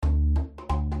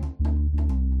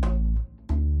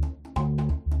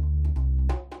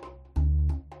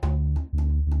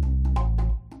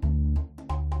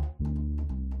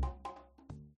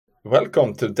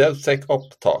Welcome to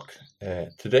DEVSECOPS Talk.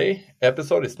 Today,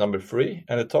 episode is number 3,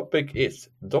 and the topic is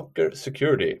Docker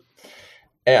security.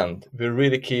 And we're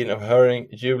really keen on hearing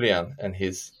Julian and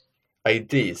his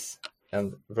ideas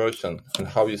and version and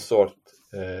how you sort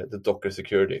the Docker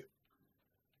security.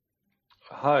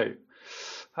 Hi,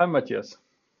 Matthias.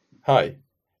 Hi.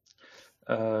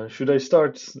 Should I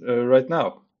start right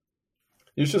now?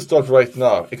 You should start right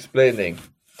now explaining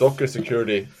Docker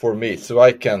security for me, so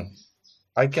I can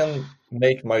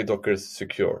make my Docker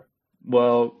secure.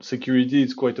 Well, security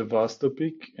is quite a vast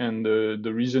topic, and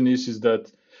the reason is that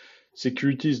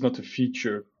security is not a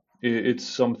feature. It's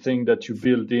something that you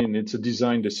build in. It's a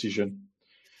design decision.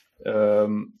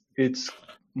 It's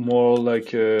more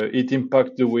like it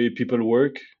impacts the way people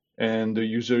work and the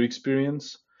user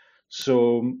experience.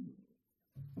 So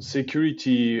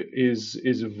security is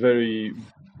a very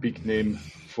big name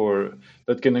for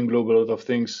that can englobe a lot of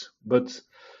things. But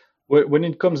when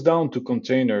it comes down to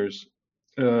containers,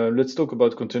 let's talk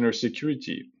about container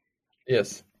security.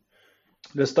 Yes.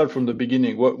 Let's start from the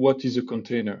beginning. What is a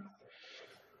container?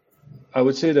 I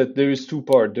would say that there is two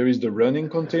parts. There is the running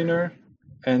container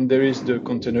and there is the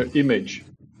container image.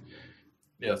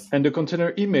 Yes. And the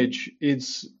container image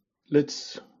is,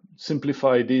 let's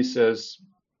simplify this as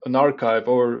an archive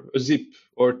or a zip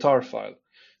or tar file,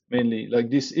 mainly. Like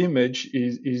this image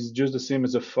is just the same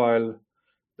as a file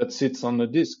that sits on a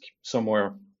disk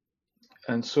somewhere.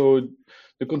 And so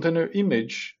the container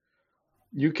image,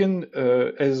 you can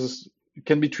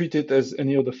be treated as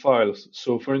any other files.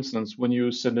 So for instance, when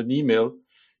you send an email,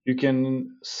 you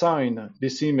can sign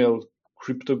this email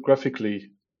cryptographically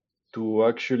to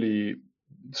actually,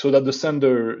 so that the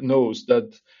sender knows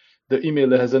that the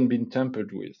email hasn't been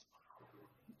tampered with.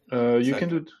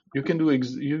 Exactly. You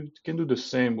can do the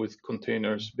same with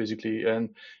containers basically, and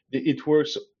it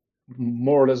works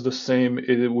more or less the same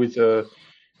with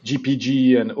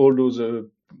GPG and all those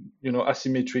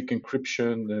asymmetric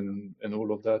encryption and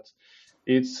all of that.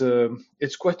 It's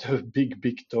quite a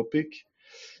big topic.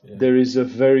 Yeah. There is a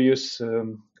various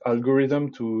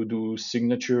algorithm to do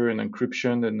signature and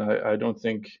encryption, and I don't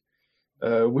think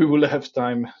we will have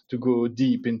time to go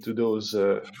deep into those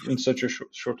in such a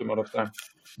short amount of time.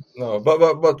 No,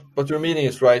 but your meaning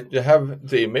is right. You have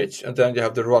the image, and then you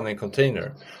have the running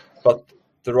container. But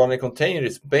the running container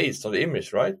is based on the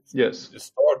image, right? Yes. You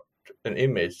start an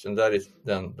image, and that is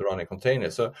then the running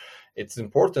container. So it's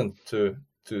important to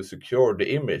secure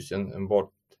the image and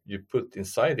what you put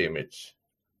inside the image,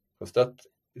 because that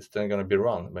is then going to be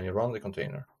run when you run the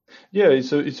container. Yeah,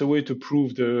 it's a way to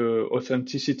prove the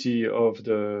authenticity of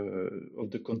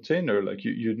the container. Like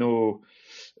the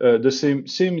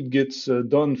same gets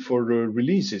done for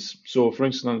releases. So for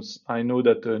instance, I know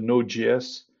that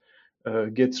Node.js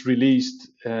gets released,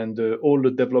 and all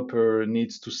the developer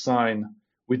needs to sign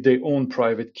with their own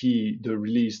private key the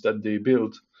release that they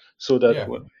build, so that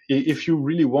Yeah. If you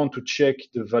really want to check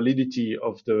the validity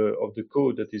of the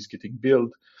code that is getting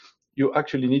built, you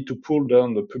actually need to pull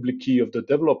down the public key of the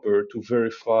developer to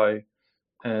verify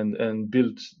and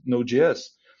build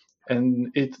Node.js.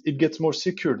 And it gets more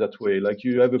secure that way. Like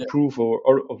you have a proof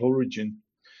of origin.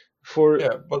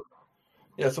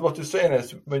 So what you're saying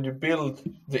is when you build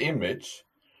the image,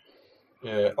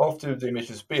 after the image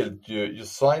is built, you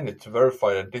sign it to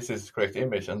verify that this is the correct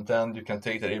image, and then you can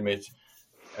take that image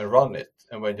and run it.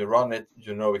 And when you run it,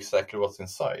 you know exactly what's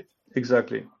inside.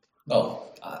 Exactly. No,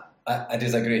 I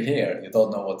disagree here. You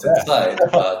don't know what's inside,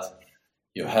 but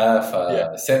you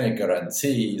have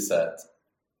semi-guarantee that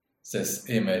this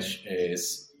image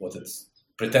is what it's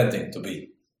pretending to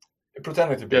be.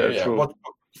 Pretending to be, True.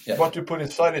 What you put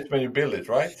inside it when you build it,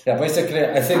 right? Yeah, basically,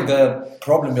 I think the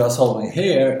problem you are solving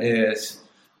here is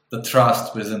the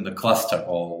trust within the cluster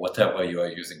or whatever you are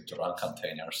using to run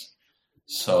containers.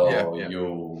 So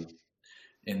you,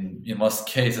 in most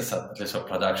cases, at least for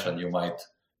production, you might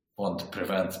want to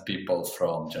prevent people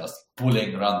from just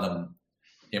pulling random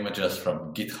images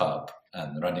from GitHub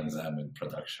and running them in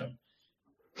production.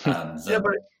 And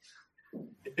but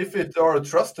if it are a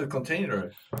trusted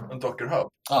container on Docker Hub.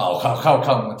 Oh, how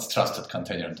come it's trusted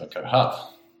container in Docker Hub?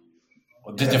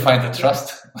 Did you find the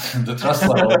trust? The trust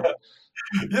level?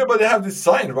 Yeah, but they have this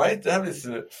sign, right? They have this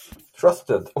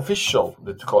trusted, official,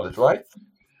 that you call it, right?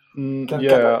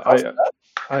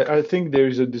 I think there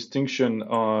is a distinction,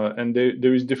 and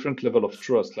there is different level of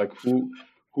trust. Like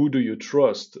who do you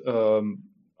trust?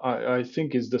 I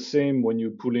think it's the same when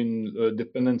you pull in a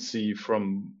dependency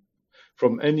from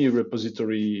any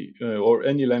repository or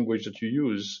any language that you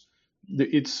use.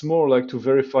 It's more like to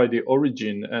verify the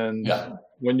origin, and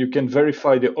when you can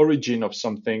verify the origin of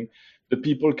something, the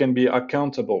people can be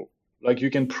accountable. Like you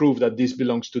can prove that this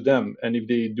belongs to them, and if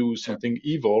they do something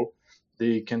evil,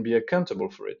 they can be accountable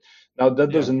for it. Now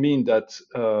that doesn't mean that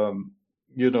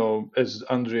as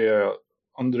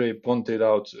Andre pointed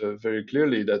out very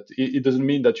clearly, that it doesn't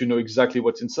mean that you know exactly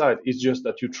what's inside. It's just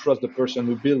that you trust the person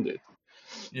who built it.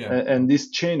 And this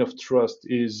chain of trust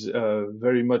is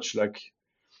very much like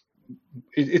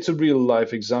it's a real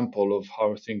life example of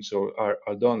how things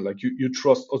are done. Like you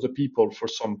trust other people for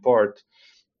some part,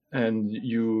 and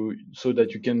so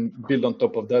that you can build on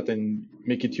top of that and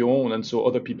make it your own, and so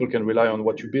other people can rely on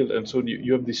what you build, and so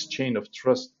you have this chain of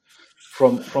trust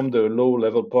from the low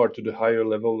level part to the higher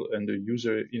level and the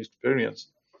user experience.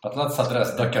 But let's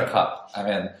address Docker Hub. I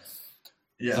mean,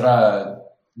 there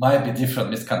might be different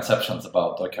misconceptions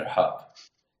about Docker Hub.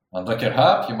 On Docker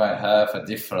Hub, you might have a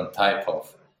different type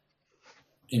of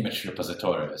image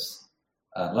repositories.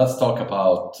 And let's talk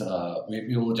about,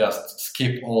 we will just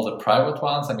skip all the private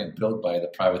ones, built by the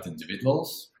private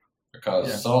individuals,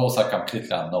 because those are completely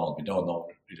unknown. We don't know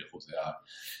really who they are.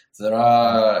 There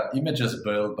are images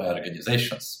built by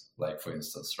organizations, like, for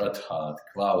instance, Red Hat,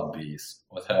 CloudBees,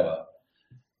 whatever.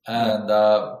 And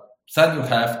then you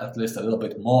have at least a little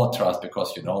bit more trust,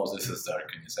 because you know this is the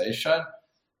organization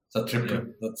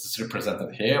that's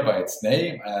represented here by its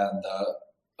name, and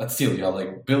but still you're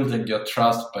like building your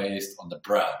trust based on the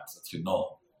brand that you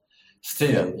know.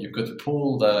 Still, you could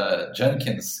pull the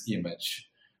Jenkins image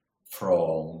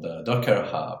from the Docker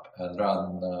Hub and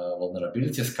run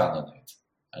vulnerability scan on it,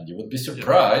 and you would be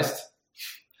surprised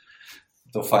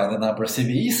to find a number of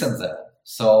CVEs in there.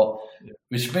 So,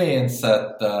 which means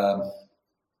that the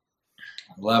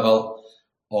level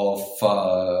of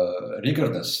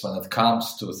rigorousness when it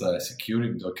comes to the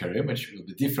securing Docker image will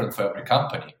be different for every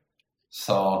company.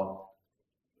 So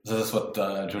this is what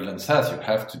Julian says. You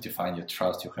have to define your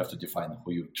trust. You have to define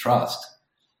who you trust.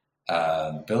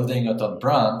 And building it on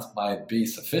brand might be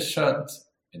sufficient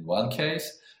in one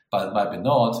case, but it might be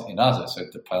not in others. So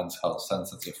it depends how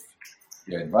sensitive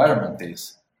your environment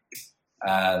is.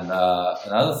 And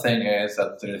another thing is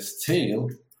that there is still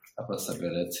a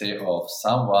possibility of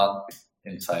someone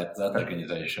inside that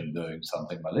organization doing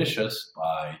something malicious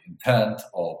by intent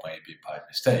or maybe by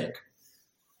mistake.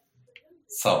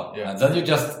 So, and then you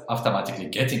just automatically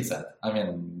getting that.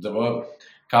 There were a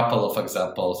couple of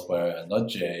examples where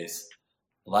Node.js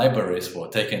libraries were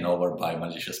taken over by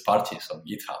malicious parties on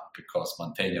GitHub because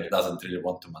maintainer doesn't really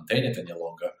want to maintain it any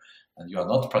longer, and you are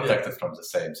not protected from the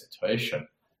same situation.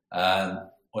 And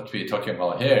what we're talking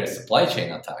about here is supply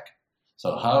chain attack.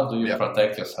 So how do you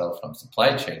protect yourself from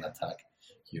supply chain attack?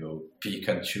 You pick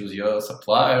and choose your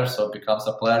supplier, so become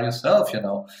supplier yourself,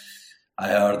 I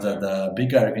heard that the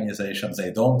bigger organizations,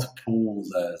 they don't pull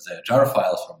the jar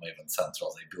files from Maven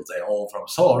Central. They build their own from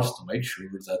source to make sure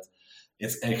that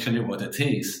it's actually what it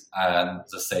is. And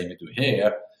the same you do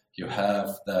here. You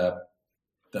have the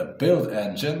build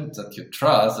engine that you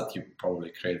trust, that you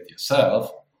probably created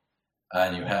yourself,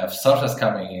 and you have sources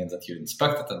coming in that you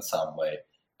inspected in some way.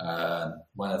 And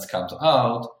when it comes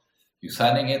out, you're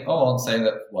signing it on, saying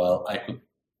that, well, I could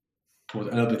put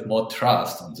a little bit more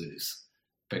trust on this,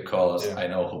 because I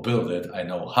know who built it, I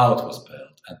know how it was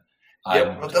built, and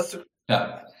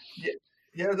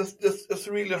that's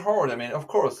really hard. Of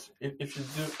course, if you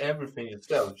do everything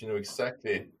yourself, you know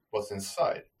exactly what's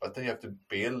inside, but then you have to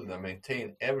build and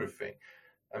maintain everything.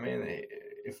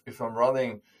 If I'm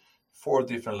running 4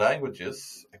 different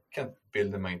languages, I can't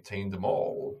build and maintain them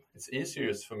all. It's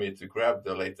easier for me to grab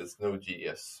the latest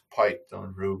Node.js,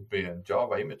 Python, Ruby, and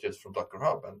Java images from Docker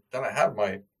Hub, and then I have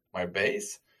my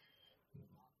base.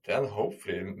 Then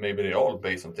hopefully maybe they're all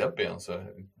based on Debian, so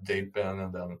Debian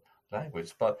and then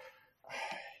language. But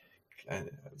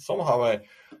somehow I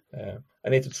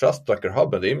need to trust Docker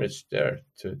Hub and the image there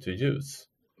to use.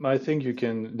 I think you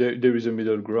can. There is a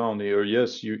middle ground here.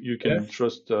 Yes, you can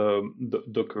trust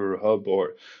Docker Hub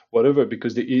or whatever,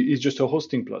 because it's just a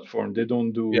hosting platform. They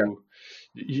don't do. Yeah.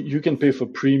 You can pay for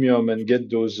premium and get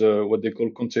those what they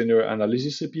call container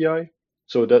analysis API.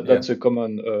 So that's a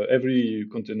common. Every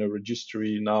container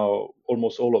registry now,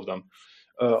 almost all of them,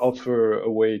 offer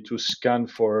a way to scan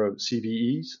for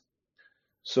CVEs.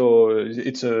 So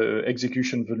it's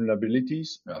execution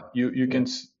vulnerabilities. You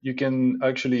can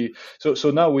actually.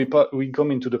 So now we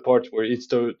come into the part where it's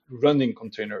the running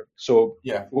container. So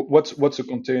what's a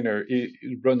container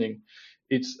running?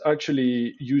 It's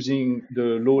actually using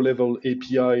the low-level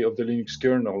API of the Linux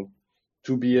kernel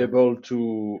to be able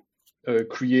to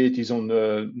create its own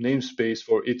namespace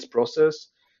for its process,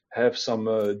 have some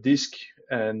disk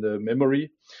and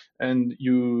memory, and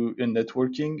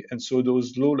networking. And so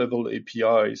those low-level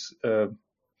APIs are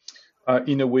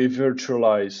in a way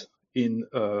virtualized in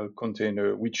a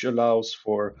container, which allows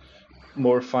for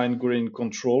more fine-grained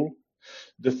control.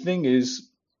 The thing is,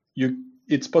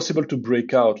 it's possible to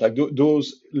break out. Like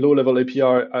those low-level API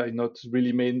are not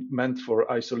really meant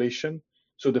for isolation.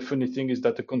 So the funny thing is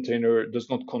that the container does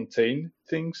not contain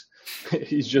things;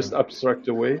 it's just abstract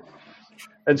away.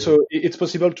 And so it's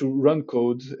possible to run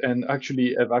code and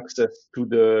actually have access to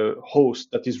the host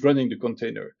that is running the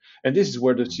container. And this is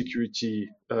where the security,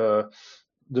 the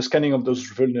scanning of those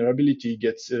vulnerability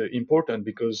gets important,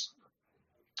 because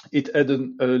it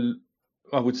added,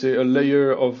 I would say, a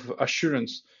layer of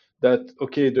assurance that,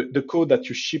 okay, the code that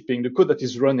you're shipping, the code that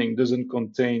is running doesn't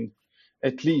contain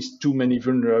at least too many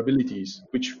vulnerabilities,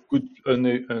 which could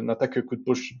an attacker could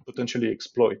potentially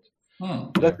exploit.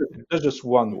 That's just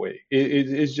one way.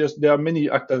 It's just there are many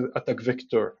attack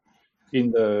vector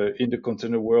in the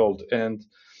container world, and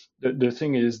the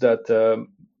thing is that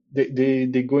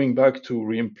they going back to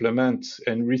re-implement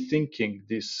and rethinking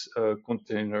this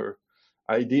container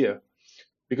idea,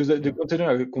 because the container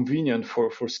are convenient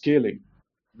for scaling,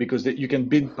 because you can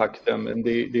bin pack them, and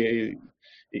they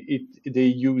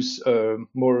use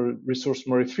more resource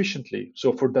more efficiently.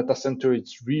 So for data center,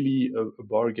 it's really a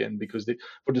bargain, because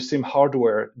for the same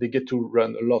hardware, they get to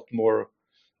run a lot more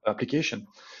application.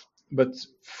 But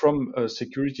from a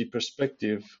security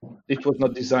perspective, it was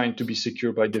not designed to be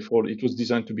secure by default. It was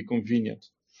designed to be convenient.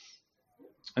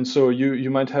 And so you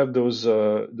might have those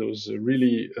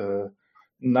really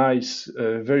nice,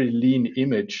 very lean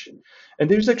image. And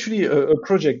there's actually a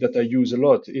project that I use a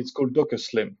lot. It's called Docker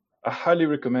Slim. I highly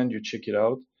recommend you check it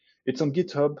out. It's on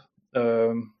GitHub,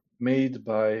 made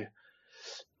by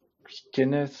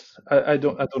Kenneth. I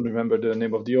don't remember the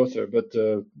name of the author, but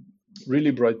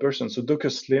really bright person. So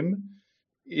Docker Slim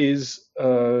is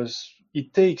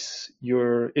it takes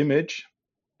your image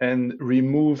and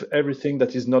remove everything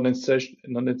that is non-essential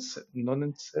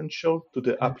to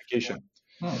the application.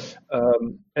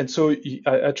 And so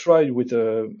I tried with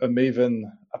a Maven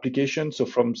application. So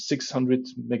from 600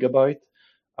 megabyte,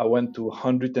 I went to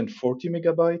 140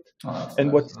 megabyte.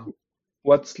 And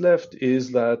what's left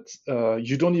is that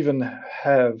you don't even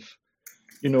have,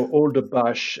 all the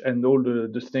bash and all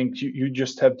the things. You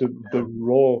just have the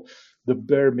raw, the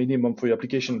bare minimum for your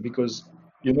application, because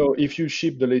if you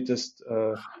ship the latest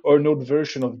or node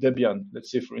version of Debian,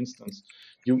 let's say for instance,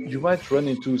 you might run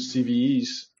into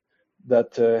CVEs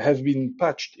that have been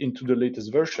patched into the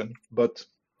latest version, but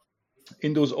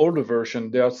in those older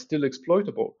versions, they are still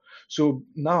exploitable. So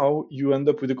now you end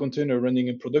up with a container running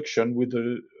in production with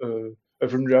a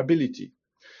vulnerability.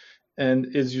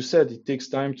 And as you said, it takes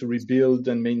time to rebuild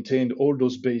and maintain all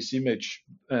those base image.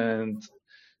 And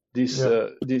this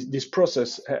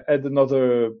process had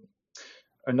another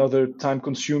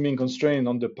time-consuming constraint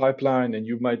on the pipeline, and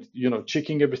you might,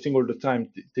 checking everything all the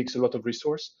time takes a lot of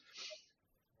resource.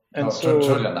 And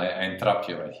Julian, I interrupt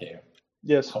you right here.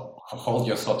 Yes. Hold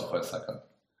your thought for a second.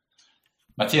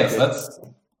 Matthias,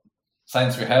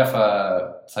 since we have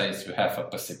a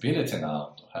possibility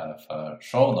now to have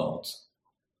show notes.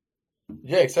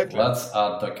 Yeah, exactly. Let's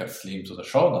add Docker Slim to the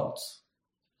show notes.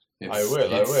 I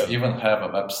will. Even have a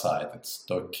website. It's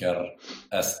dockersl.im,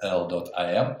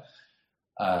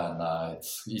 and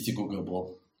it's easy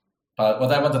Googleable. But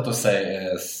what I wanted to say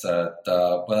is that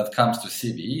when it comes to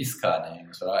CVE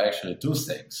scanning, there are actually two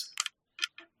things.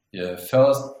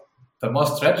 First, the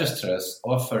most registries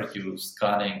offer you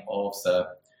scanning of the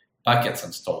packets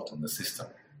installed in the system.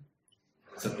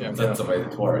 So that's the way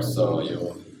it works. So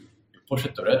you push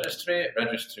it to registry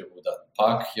would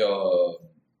unpack your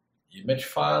image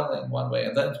file in one way,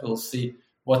 and then it will see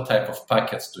what type of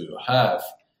packets do you have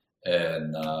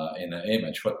in an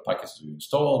image, what packets do you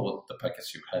install, what the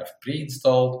packets you have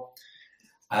pre-installed,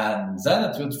 and then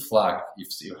it would flag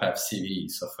if you have CVE.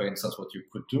 So for instance, what you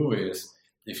could do is,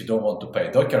 if you don't want to pay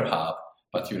Docker Hub,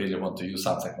 but you really want to use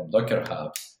something from Docker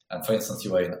Hub, and for instance,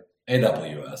 you are in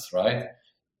AWS, right?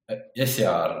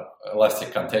 ECR,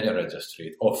 Elastic Container Registry,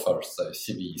 it offers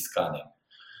CVE scanning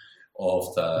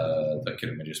of the Docker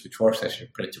images, which works actually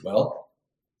pretty well.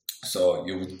 So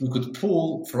you could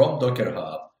pull from Docker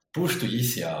Hub, push to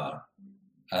ECR,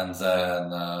 and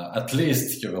then at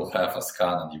least you will have a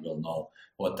scan and you will know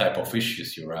what type of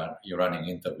issues you're running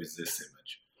into with this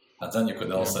image. And then you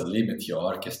could also limit your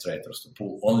orchestrators to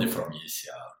pull only from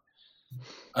ECR,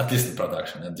 at least in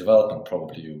production. And development,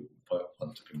 probably you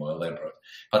want to be more elaborate.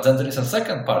 But then there is a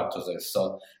second part to this.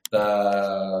 So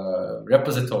the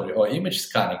repository or image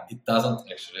scanning, it doesn't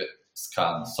actually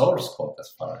scan source code as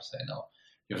far as I know.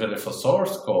 Usually for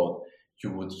source code,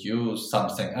 you would use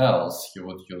something else. You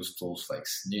would use tools like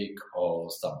Snyk or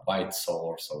some byte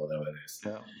source or whatever it is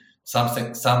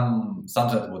something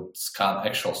that would scan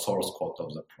actual source code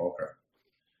of the program.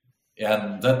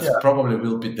 And that probably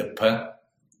will be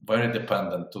very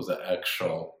dependent to the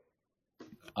actual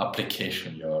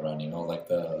application you're running, or like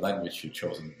the language you've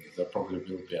chosen. There probably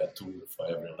will be a tool for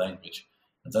every language,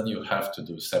 and then you have to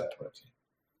do separately.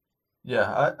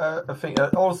 Yeah, I think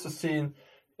I've also seen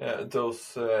those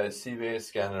CVA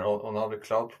scanner on other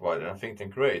cloud providers. I think they're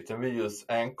great, and we use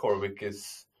Anchor, which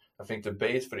is, I think, the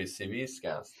base for these CV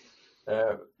scans.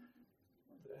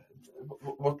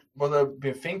 What I've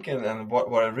been thinking, and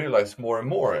what I realize more and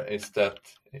more, is that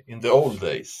in the old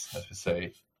days, as we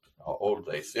say,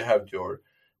 you have your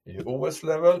OS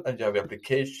level and you have your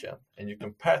application, and you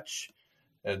can patch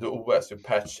the OS, you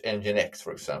patch Nginx,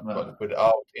 for example,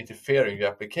 without interfering the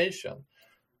application.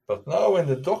 But now in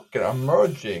the Docker, I'm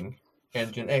merging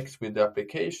Nginx with the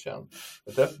application.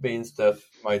 But that means that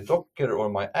my Docker or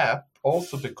my app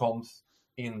also becomes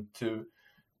into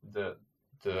the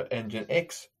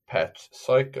Nginx patch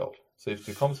cycle. So if it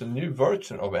becomes a new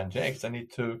version of Nginx, I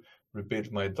need to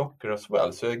rebuild my Docker as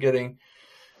well. So I'm getting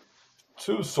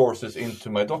two sources into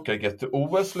my Docker. I get the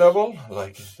OS level,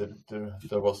 like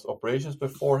there was operations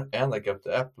before, and I get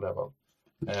the app level.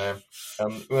 And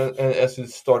as you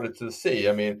started to see,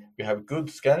 I mean, we have good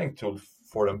scanning tools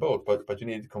for them both, but you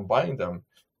need to combine them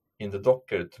in the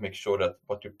Docker to make sure that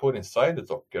what you put inside the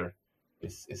Docker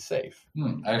is safe.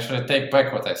 I actually take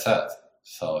back what I said.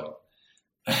 So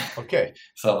okay.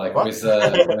 So like with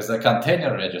the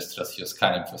container registers, you're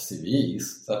scanning for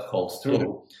CVEs, that holds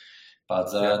true.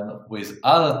 But then with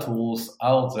other tools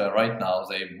out there right now,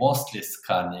 they're mostly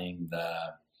scanning the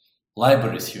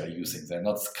libraries you are using. They're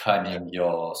not scanning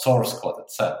your source code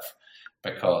itself,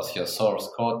 because your source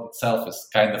code itself is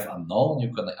kind of unknown.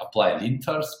 You can apply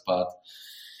linters, but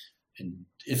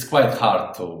it's quite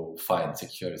hard to find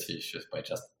security issues by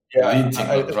just linting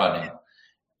and running.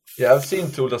 Yeah, I've seen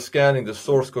tools that scanning the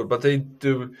source code, but they're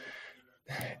doing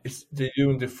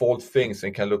default things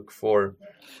and can look for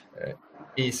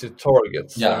easy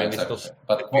targets. Yeah, I mean, exactly.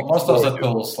 But most of the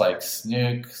tools like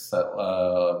Snyk,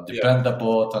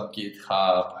 Dependabot on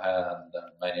GitHub, and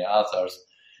many others,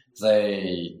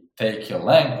 they take your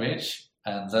language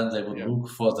and then they would look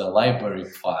for the library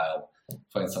file,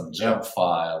 for instance, gem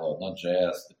file or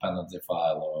Node.js dependency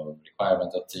file or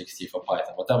requirement.txt for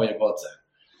Python, whatever you got there.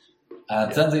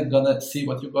 And then they're going to see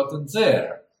what you got in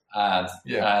there. And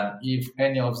if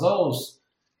any of those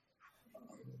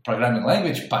programming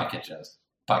language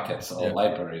packets or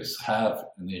libraries have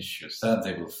an issue, then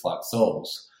they will flag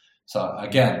those. So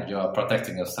again, you are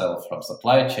protecting yourself from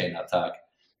supply chain attack,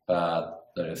 but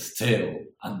there is still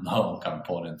unknown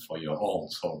component for your own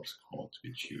source code,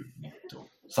 which you need to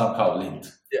somehow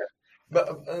lint. Yeah,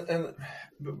 but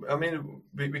I mean,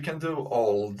 we can do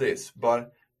all this,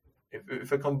 but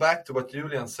if I come back to what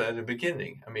Julian said at the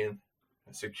beginning, I mean,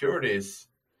 security is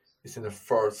in the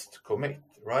first commit,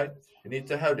 right? You need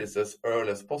to have this as early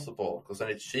as possible, because then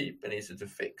it's cheap and easy to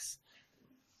fix.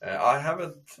 I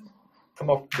haven't come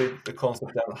up with the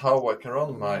concept on how I can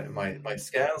run my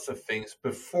scans and things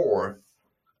before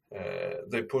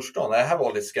they pushed on. I have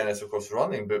all these scanners, of course,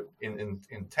 running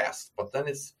in test, but then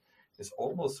it's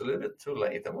almost a little bit too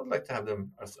late. I would like to have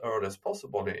them as early as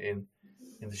possible in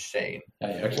the chain.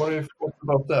 What do you think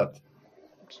about that?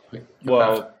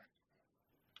 Well,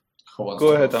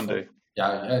 go ahead, Andrei.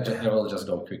 I will just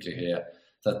go quickly here.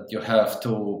 That you have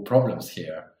two problems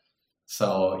here.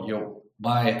 So you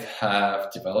might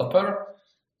have developer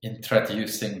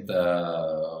introducing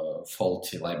the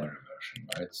faulty library version,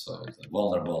 right? So the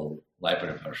vulnerable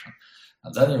library version.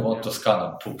 And then you want to scan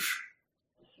and push.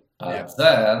 But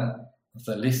then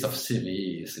the list of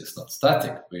CVEs is not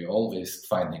static. We're always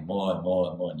finding more and more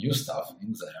and more new stuff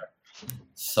in there.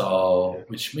 So,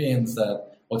 which means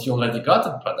that what you already got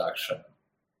in production,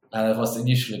 and it was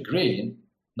initially green,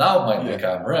 now might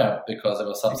become red because there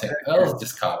was something else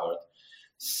discovered.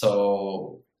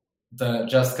 So the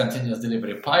just continuous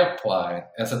delivery pipeline,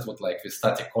 as it would like with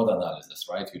static code analysis,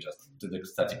 right? You just do the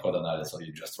static code analysis, or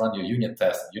you just run your unit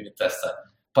test, unit tests are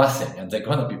passing, and they're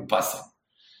going to be passing.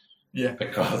 Yeah.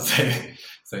 Because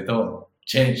they don't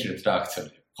change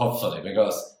retroactively, hopefully,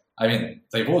 because, I mean,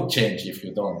 they would change if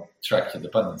you don't track your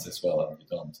dependencies well and you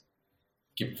don't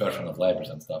keep version of libraries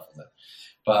and stuff like that.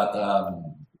 But,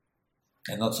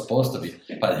 and not supposed to be.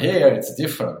 But here it's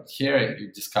different. Here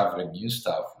you're discovering new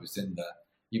stuff within the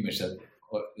image that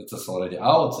is already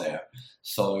out there.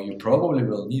 So you probably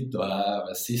will need to have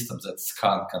a system that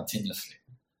scans continuously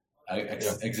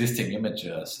existing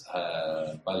images,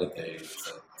 validate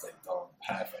that they don't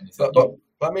have anything.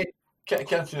 But I mean,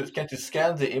 can't you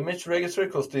scan the image registry?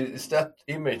 Because it's that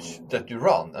image that you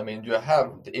run. I mean, you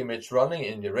have the image running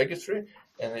in your registry,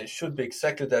 and it should be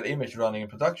exactly that image running in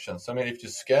production. So I mean, if you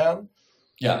scan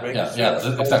Yeah,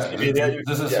 exactly.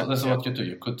 This is what you do.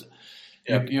 You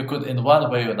could in one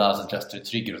way or another just to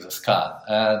trigger the scan.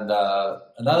 And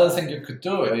another thing you could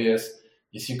do is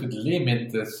you could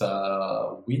limit this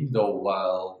window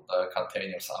while the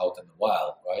containers are out in the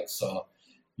wild, right? So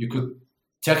you could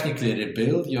technically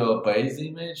rebuild your base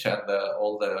image and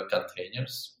all the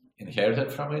containers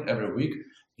inherited from it every week,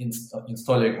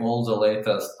 installing all the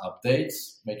latest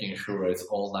updates, making sure it's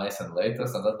all nice and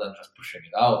latest, and then just pushing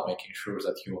it out, making sure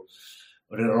that you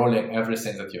re-rolling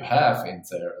everything that you have in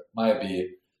there.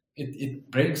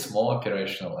 It brings more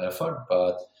operational effort,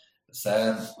 but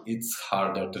then it's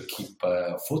harder to keep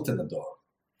a foot in the door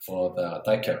for the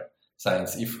attacker.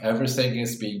 Since if everything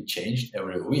is being changed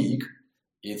every week,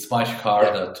 it's much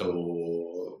harder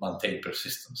to maintain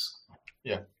persistence.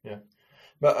 Yeah.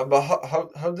 But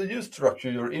how do you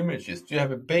structure your images? Do you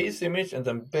have a base image and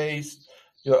then base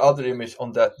your other image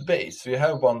on that base? So you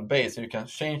have one base and you can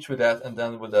change with that, and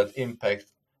then will that impact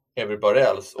everybody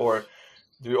else? Or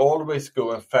do you always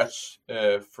go and fetch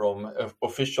from an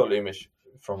official image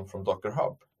from Docker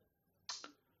Hub?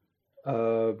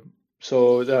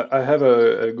 So I have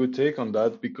a good take on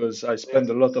that because I spend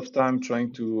a lot of time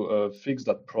trying to fix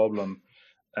that problem.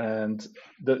 And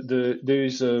there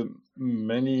is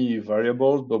many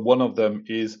variables, but one of them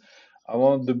is I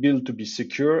want the build to be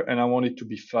secure and I want it to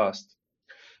be fast.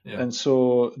 Yeah. And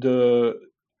so the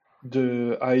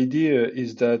idea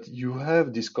is that you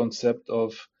have this concept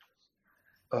of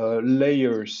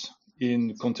layers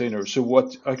in containers. So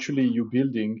what actually you're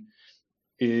building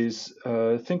is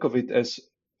think of it as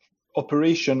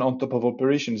operation on top of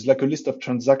operation. It's like a list of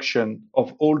transaction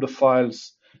of all the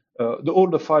files, all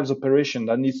the files operation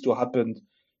that needs to happen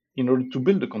in order to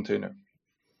build a container.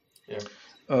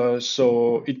 Yeah.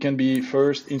 So it can be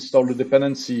first install the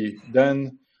dependency,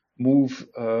 then move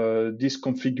this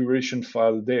configuration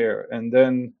file there, and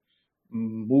then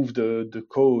move the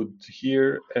code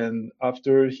here, and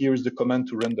after here's the command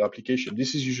to run the application.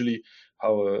 This is usually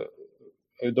how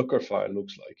a Docker file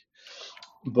looks like.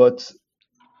 But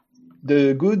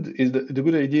the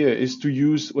good idea is to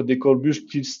use what they call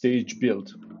multi-stage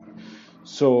build.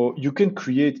 So you can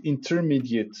create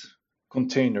intermediate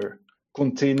container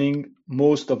containing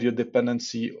most of your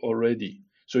dependency already.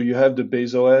 So you have the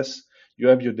base OS, you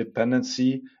have your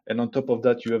dependency, and on top of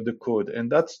that you have the code,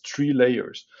 and that's 3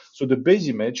 layers. So the base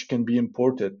image can be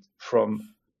imported from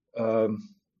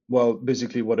well,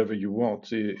 basically whatever you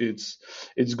want.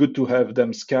 It's good to have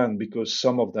them scanned because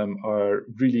some of them are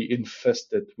really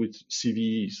infested with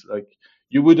CVEs. Like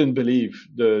you wouldn't believe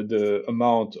the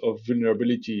amount of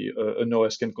vulnerability an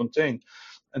OS can contain.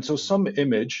 And so some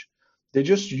image, they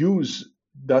just use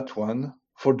that one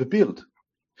for the build.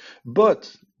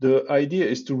 But the idea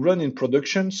is to run in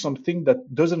production something that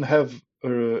doesn't have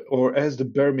or has the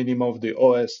bare minimum of the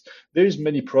OS. There is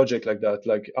many projects like that,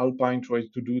 like Alpine tries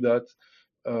to do that.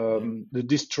 The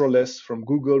distroless from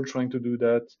Google trying to do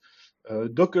that.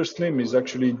 Docker Slim is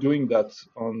actually doing that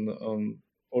on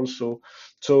also.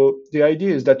 So the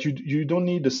idea is that you don't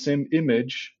need the same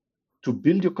image to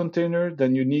build your container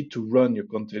than you need to run your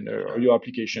container or your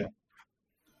application.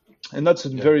 And that's a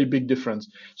very big difference.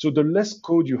 So the less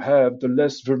code you have, the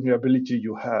less vulnerability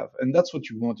you have. And that's what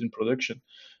you want in production.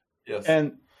 Yes.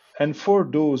 And for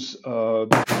those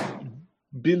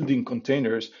building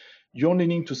containers, you only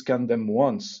need to scan them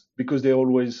once because they're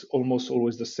almost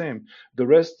always the same. The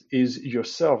rest is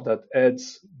yourself that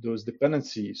adds those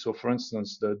dependencies. So for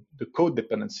instance, the code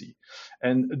dependency.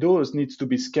 And those needs to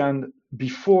be scanned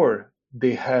before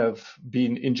they have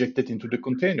been injected into the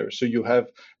container. So you have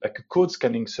like a code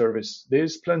scanning service.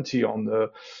 There's plenty on the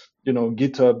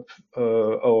GitHub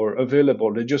or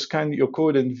available. They just scan your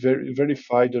code and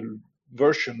verify the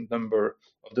version number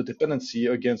of the dependency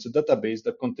against a database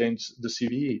that contains the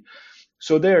CVE.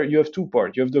 So there you have 2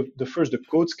 parts. You have the first, the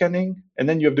code scanning, and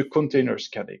then you have the container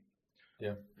scanning.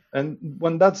 Yeah. And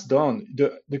when that's done,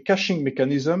 the caching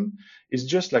mechanism is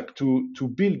just like to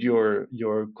build your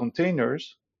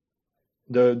containers.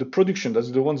 The production,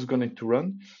 that's the ones going to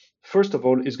run. First of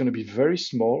all, is going to be very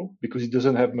small because it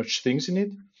doesn't have much things in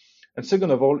it. And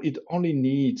second of all, it only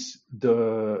needs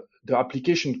the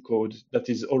application code that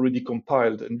is already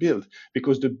compiled and built,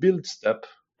 because the build step,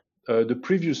 the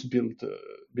previous build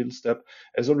step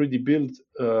has already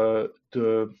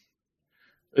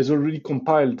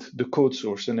compiled the code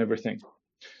source and everything.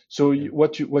 So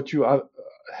what you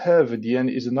have at the end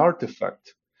is an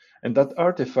artifact, and that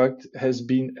artifact has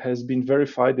been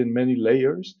verified in many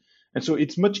layers, And so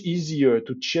it's much easier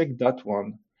to check that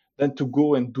one than to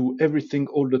go and do everything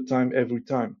all the time, every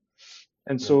time.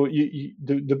 And so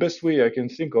the best way I can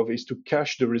think of is to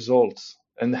cache the results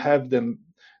and have them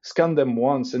scan them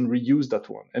once and reuse that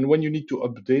one. And when you need to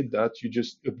update that, you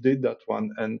just update that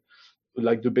one, and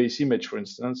like the base image, for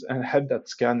instance, and have that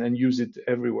scan and use it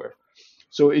everywhere.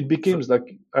 So it becomes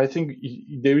like, I think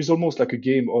there is almost like a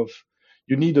game of,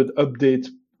 you need an update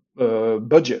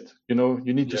budget. You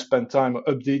need to spend time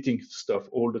updating stuff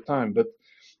all the time. But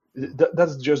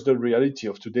that's just the reality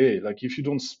of today. Like, if you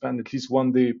don't spend at least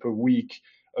 1 day per week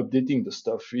updating the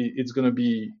stuff, it's gonna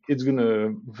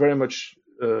very much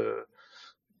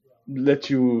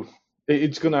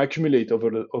it's gonna accumulate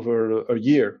over a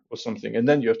year or something, and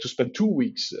then you have to spend 2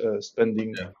 weeks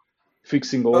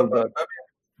fixing all that. I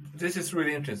mean, this is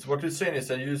really interesting. What you're saying is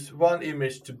that you use one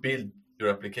image to build your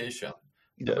application.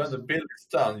 Yes. When the build is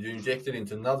done, you inject it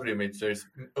into another image that is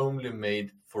only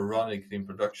made for running it in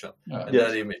production. And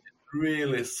that image is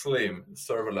really slim,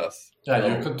 serverless.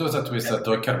 Yeah, you could do that with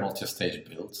Docker multi-stage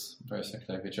builds,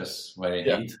 basically, which is very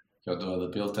neat. You do the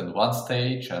build in one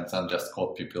stage and then just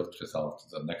copy build result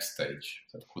to the next stage.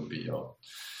 That could be your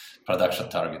production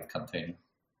target container.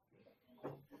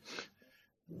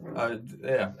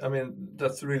 I mean,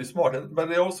 that's really smart.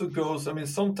 But it also goes, I mean,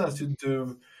 sometimes you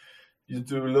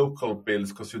do local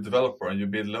builds because you're a developer and you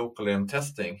build locally and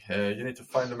testing. You need to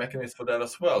find a mechanism for that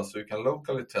as well, so you can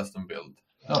locally test and build.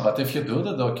 No, but if you do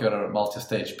the Docker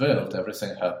multi-stage build,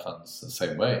 everything happens the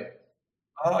same way.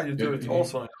 You do it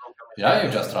also. Yeah,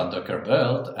 you just run Docker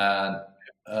build. And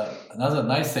another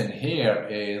nice thing here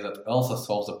is that it also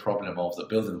solves the problem of the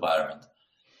build environment,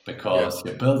 because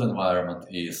your build environment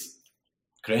is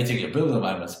creating your build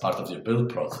environment as part of your build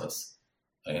process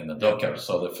in the Docker.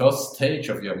 So the first stage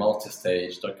of your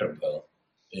multi-stage Docker build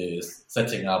is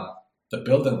setting up the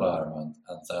build environment,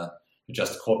 and then you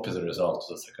just copy the result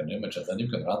to the second image, and then you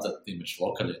can run that image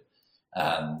locally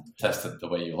and test it the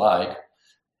way you like.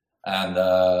 And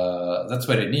that's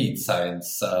very neat,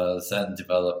 since then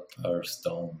developers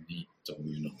don't need to,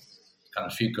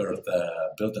 configure the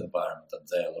build environment on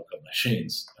their local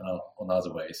machines, on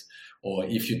other ways. Or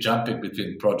if you're jumping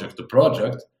between project to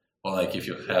project, or like if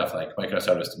you have like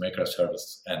microservice to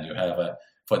microservice and you have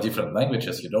 4 different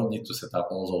languages, you don't need to set up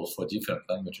all those 4 different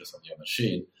languages on your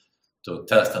machine to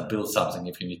test and build something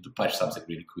if you need to patch something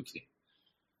really quickly.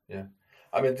 Yeah.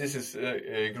 I mean, this is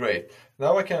great.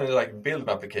 Now I can build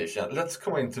my application. Let's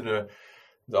go into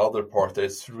the other part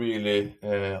that's really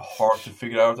hard to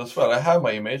figure out as well. I have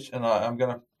my image and I'm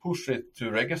going to push it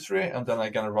to registry, and then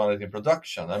I'm going to run it in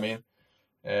production. I mean,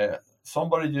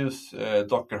 somebody use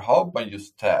Docker Hub and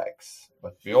use tags,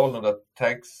 but we all know that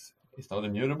tags is not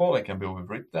immutable. It can be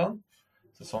overwritten.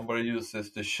 So somebody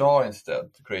uses the SHA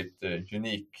instead to create the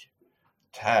unique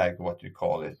tag, what you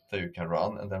call it, that you can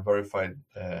run and then verify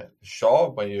SHA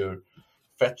when you're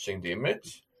fetching the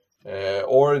image.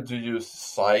 Or do you use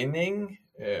signing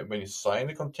when you sign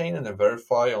the container and then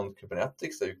verify on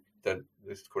Kubernetes that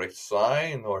is correct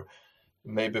sign, or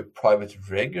maybe private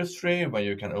registry when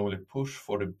you can only push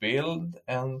for the build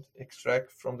and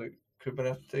extract from the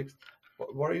Kubernetes.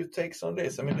 What are your takes on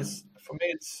this? I mean, for me,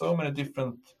 it's so many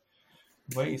different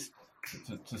ways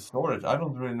to store it. I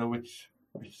don't really know which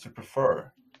to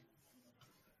prefer.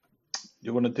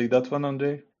 You want to take that one,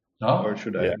 Andre? No, or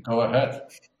should I? Go ahead.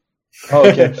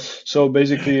 Okay. So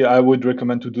basically, I would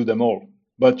recommend to do them all,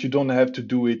 but you don't have to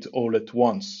do it all at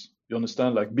once. You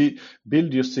understand? Like,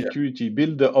 build your security,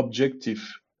 build the objective,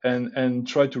 and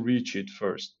try to reach it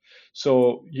first.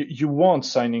 So you want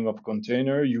signing of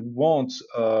container, you want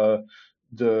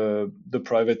the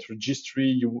private registry,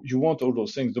 you want all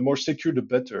those things. The more secure, the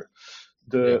better.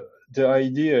 The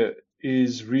idea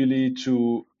is really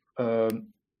to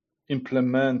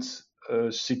implement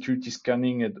security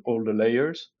scanning at all the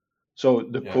layers. So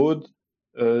the code,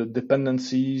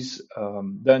 dependencies,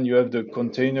 then you have the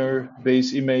container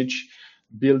base image,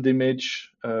 build image,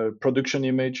 production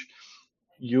image.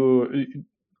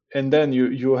 And then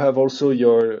you have also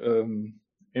your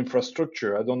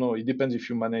infrastructure. I don't know. It depends if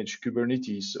you manage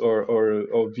Kubernetes or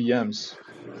VMs.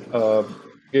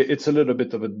 It's a little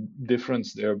bit of a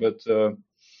difference there, but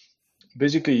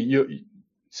basically,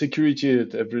 security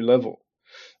at every level.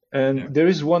 And there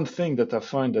is one thing that I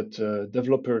find that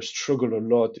developers struggle a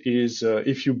lot is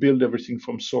if you build everything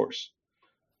from source.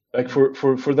 Like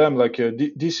for them,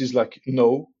 this is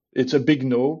no. It's a big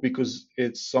no, because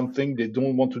it's something they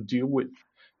don't want to deal with.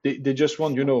 They just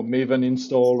want, Maven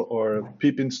install or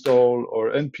pip install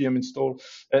or npm install,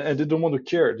 and they don't want to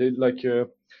care. They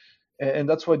and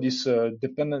that's why this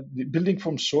building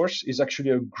from source is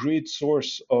actually a great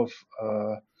source of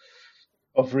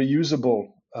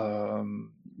reusable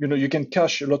you can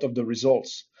cache a lot of the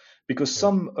results, because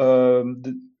some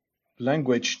the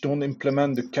language don't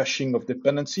implement the caching of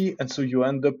dependency, and so you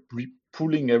end up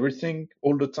pulling everything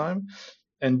all the time,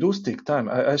 and those take time.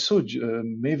 I saw a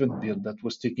Maven build that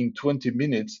was taking 20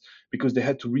 minutes because they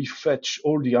had to refetch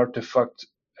all the artifact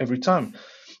every time.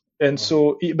 And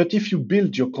so, but if you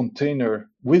build your container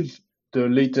with the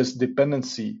latest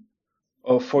dependency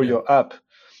for your app,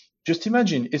 just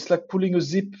imagine it's like pulling a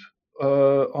zip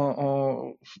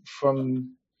from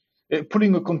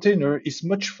pulling a container is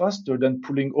much faster than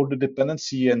pulling all the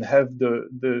dependency and have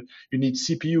you need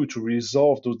CPU to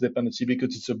resolve those dependency,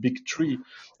 because it's a big tree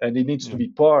and it needs to be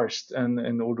parsed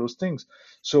and all those things.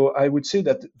 So I would say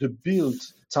that the build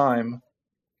time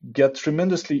gets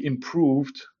tremendously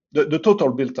improved. The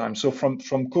total build time, so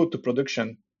from code to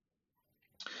production,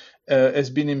 has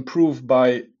been improved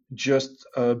by just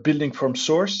building from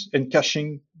source and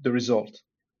caching the result.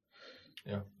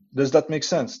 Yeah. Does that make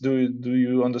sense? Do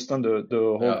you understand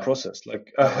the whole process?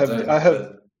 Like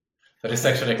there is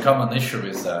actually a common issue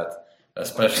with that,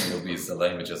 especially with the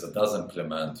languages that does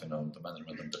implement, the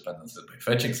management of dependencies by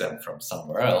fetching them from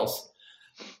somewhere else.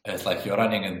 It's like you're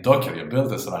running in Docker, your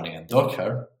build is running in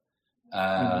Docker.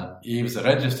 If the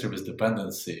registry with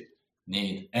dependency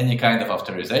need any kind of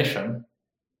authorization,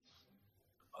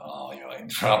 you're in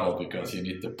trouble, because you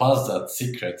need to pass that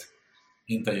secret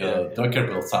into your Docker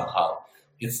build somehow.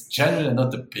 It's generally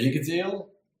not a big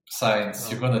deal, since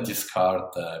you're going to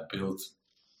discard the build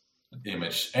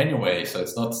image anyway, so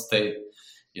it's not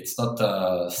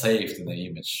saved in the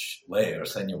image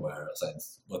layers anywhere,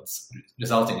 since what's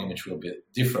resulting image will be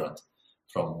different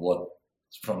from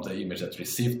the image that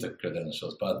received the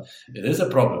credentials. But it is a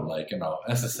problem, like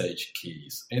SSH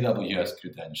keys, AWS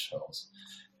credentials,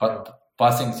 but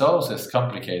passing those is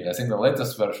complicated. I think the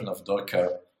latest version of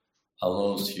Docker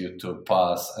allows you to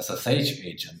pass SSH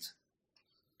agent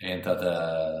into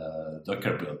the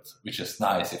Docker build, which is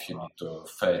nice if you need to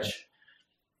fetch.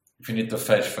 If you need to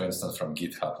fetch, for instance, from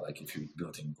GitHub, like if you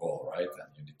build in Go, right,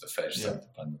 and you need to fetch some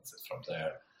dependencies from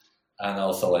there, and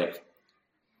also like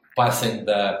passing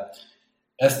the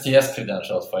STS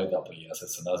credentials for AWS,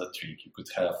 it's another trick. You could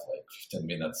have like 15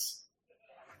 minutes.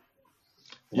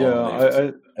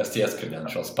 STS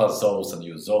credentials, pass those and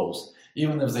use those,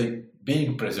 even if they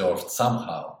being preserved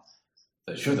somehow.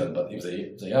 They shouldn't, but if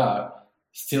they are,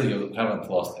 still you haven't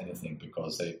lost anything,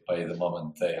 because by the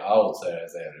moment they are out there,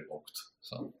 they are revoked.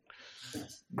 So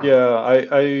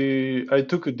I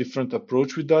took a different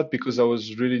approach with that, because I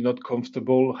was really not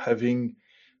comfortable having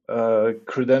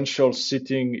credentials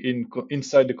sitting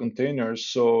inside the containers.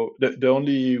 So the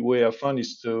only way I found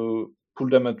is to pull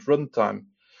them at runtime.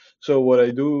 So what I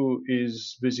do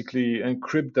is basically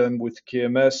encrypt them with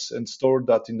KMS and store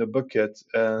that in the bucket.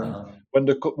 And when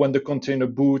the container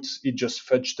boots, it just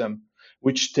fetch them,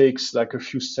 which takes like a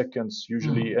few seconds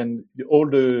usually. And all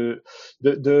the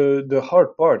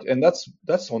hard part, and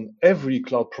that's on every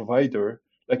cloud provider.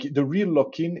 Like the real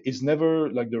lock-in is never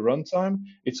like the runtime;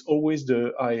 it's always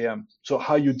the IAM. So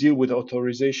how you deal with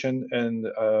authorization and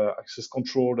access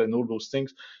control and all those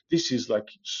things, this is like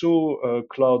so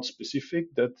cloud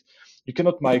specific that you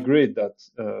cannot migrate that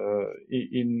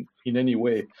in any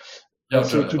way. Yeah,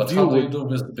 so but how do you do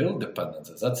with build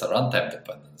dependencies? That's a runtime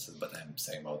dependency, but I'm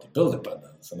saying about the build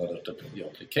dependence in order to build the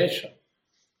application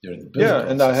during the build process.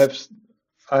 And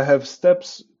I have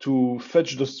steps to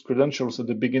fetch those credentials at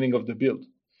the beginning of the build.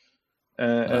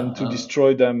 And to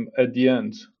destroy them at the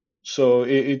end. So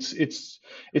it's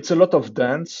a lot of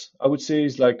dance. I would say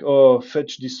it's like,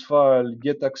 fetch this file,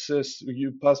 get access,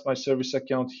 you pass my service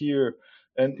account here,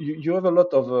 and you have a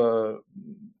lot of.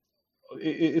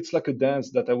 It's like a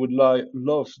dance that I would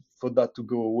love for that to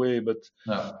go away, but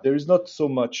there is not so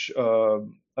much I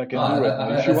can do right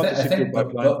now. If you want to secure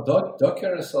pipeline,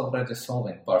 Docker is already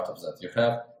solving part of that. You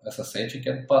have SSH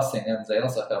again passing, and they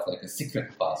also have like a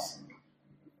secret pass.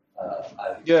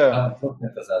 I haven't looked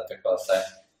into that because I'm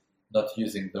not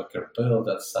using Docker build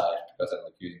that side, because I'm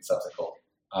like using something called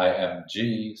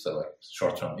IMG, so like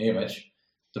short-term image,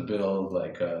 to build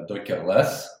like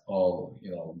Docker-less or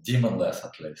daemon-less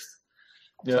at least.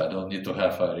 So I don't need to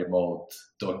have a remote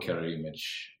Docker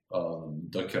image, remote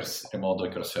Docker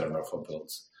server for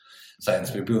builds.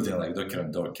 Since we're building like Docker,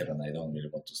 and I don't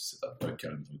really want to set up Docker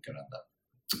and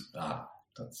that.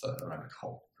 That's a rabbit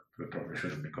hole. We probably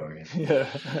shouldn't be going in.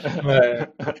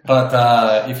 But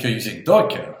if you're using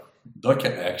Docker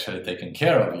actually taking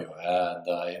care of you. And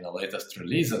in the latest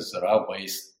releases, there are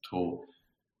ways to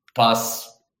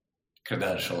pass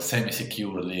credentials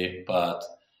semi-securely, but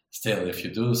still, if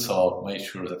you do so, make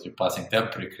sure that you're passing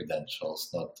temporary credentials,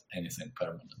 not anything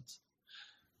permanent.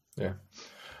 Yeah.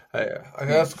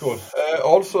 That's cool.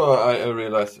 Also, I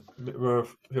realized we're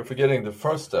forgetting the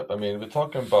first step. I mean, we're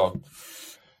talking about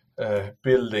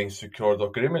building secure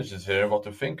Docker images here and what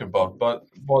to think about, but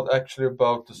what actually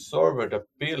about the server that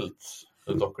builds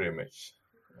the Docker image?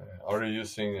 Are you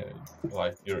using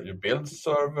like your build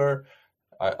server?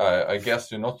 I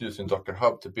guess you're not using Docker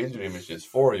Hub to build your images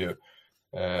for you.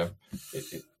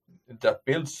 That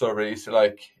build server is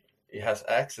like it has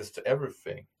access to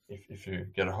everything. If you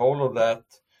get a hold of that,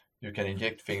 you can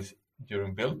inject things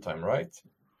during build time, right?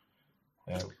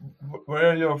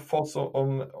 Where are your thoughts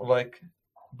on like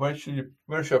where should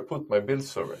I put my build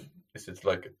server? Is it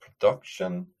like a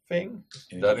production thing?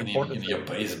 In your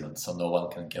basement, so no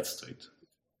one can get to it.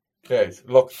 Yeah, it's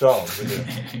locked down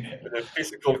with a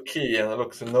physical key, and it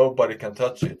looks so nobody can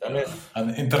touch it. I mean,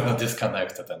 and the internet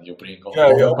disconnected, and you bring all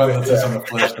dependencies on a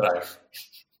flash drive.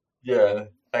 Yeah,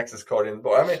 access card in.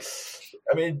 I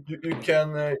mean, you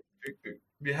can.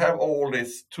 We have all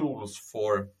these tools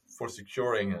for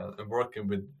securing and working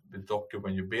with Docker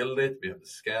when you build it. We have the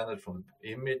scanner from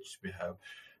the image. We have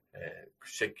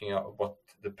checking out what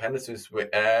dependencies we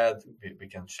add. We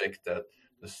can check that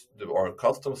our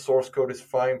custom source code is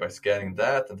fine by scanning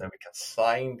that, and then we can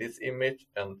sign this image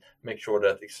and make sure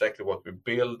that exactly what we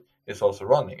build is also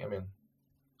running. I mean,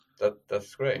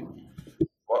 that's great.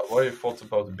 What are your thoughts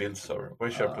about the build server? Where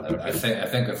should I put I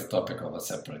think it's a topic of a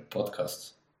separate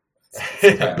podcast.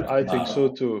 I think so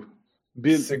too.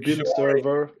 Build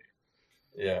server.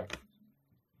 Yeah.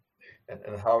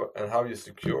 And how you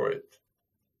secure it?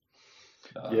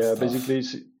 Basically,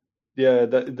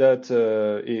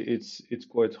 it's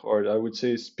quite hard. I would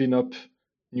say spin up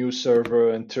new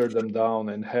server and tear them down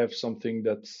and have something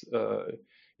that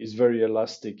is very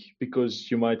elastic,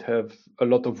 because you might have a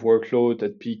lot of workload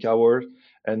at peak hour,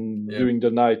 and during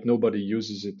the night nobody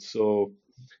uses it. So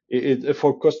it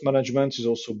for cost management is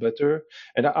also better.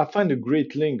 And I find a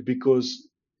great link between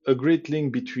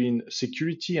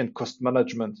security and cost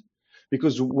management,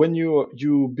 because when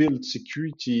you build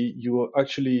security, you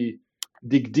actually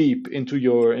dig deep into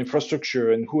your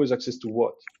infrastructure and who has access to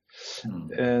what.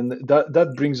 And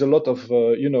that brings a lot of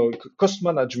cost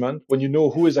management. When you know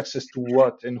who has access to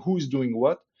what and who is doing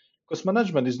what, cost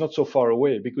management is not so far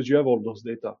away, because you have all those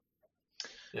data.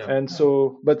 And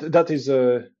so, but that is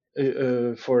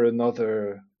for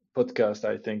another podcast.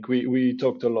 I think we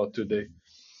talked a lot today.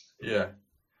 I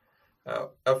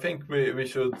think we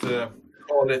should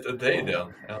call it a day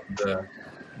then, and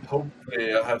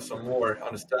hopefully I have some more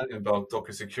understanding about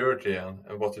Docker security and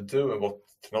what to do and what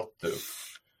to not do.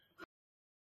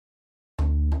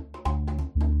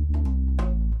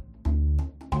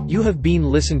 You have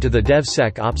been listening to the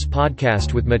DevSecOps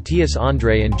podcast with Matthias,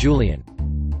 Andre, and Julian.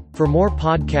 For more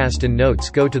podcast and notes,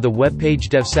 go to the webpage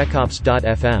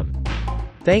devsecops.fm.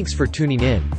 Thanks for tuning in.